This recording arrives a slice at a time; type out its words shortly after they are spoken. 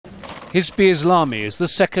Hezb-e-Islami is the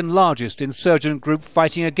second largest insurgent group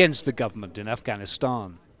fighting against the government in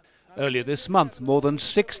Afghanistan. Earlier this month, more than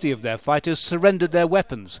 60 of their fighters surrendered their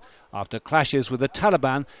weapons after clashes with the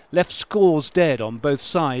Taliban left scores dead on both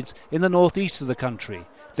sides in the northeast of the country,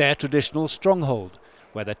 their traditional stronghold,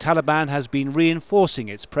 where the Taliban has been reinforcing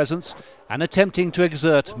its presence and attempting to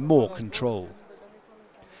exert more control.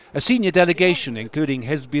 A senior delegation, including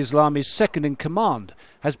Hezb-e-Islami's second-in-command,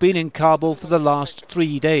 has been in Kabul for the last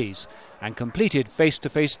 3 days and completed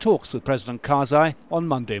face-to-face talks with President Karzai on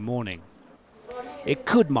Monday morning. It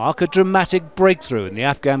could mark a dramatic breakthrough in the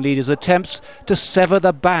Afghan leader's attempts to sever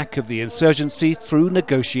the back of the insurgency through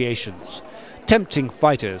negotiations, tempting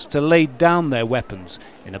fighters to lay down their weapons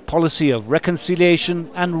in a policy of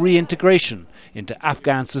reconciliation and reintegration into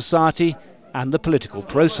Afghan society and the political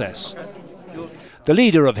process. The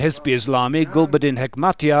leader of Hezb-e-Islami, Gulbuddin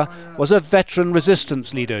Hekmatyar, was a veteran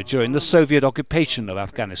resistance leader during the Soviet occupation of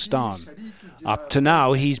Afghanistan. Up to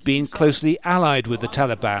now, he's been closely allied with the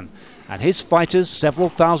Taliban, and his fighters, several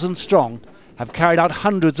thousand strong, have carried out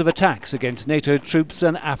hundreds of attacks against NATO troops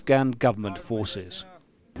and Afghan government forces.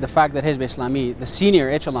 The fact that Hezb-e-Islami, the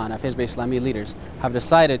senior echelon of Hezb-e-Islami leaders, have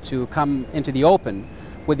decided to come into the open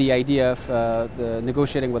with the idea of the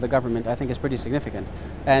negotiating with the government, I think is pretty significant.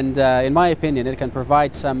 And in my opinion, it can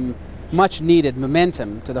provide some much needed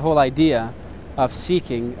momentum to the whole idea of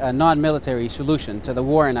seeking a non-military solution to the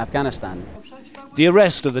war in Afghanistan. The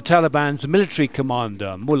arrest of the Taliban's military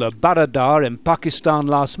commander, Mullah Baradar, in Pakistan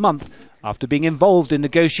last month, after being involved in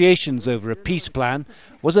negotiations over a peace plan,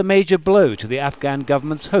 was a major blow to the Afghan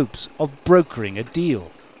government's hopes of brokering a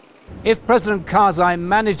deal. If President Karzai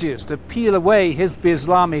manages to peel away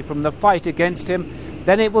Hezb-e-Islami from the fight against him,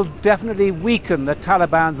 then it will definitely weaken the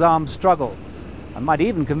Taliban's armed struggle and might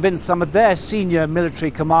even convince some of their senior military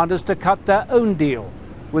commanders to cut their own deal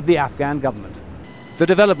with the Afghan government. The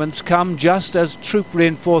developments come just as troop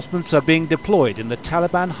reinforcements are being deployed in the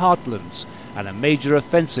Taliban heartlands, and a major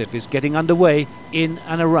offensive is getting underway in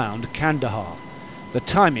and around Kandahar. The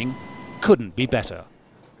timing couldn't be better.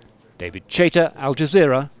 David Chater, Al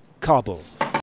Jazeera, Kabul.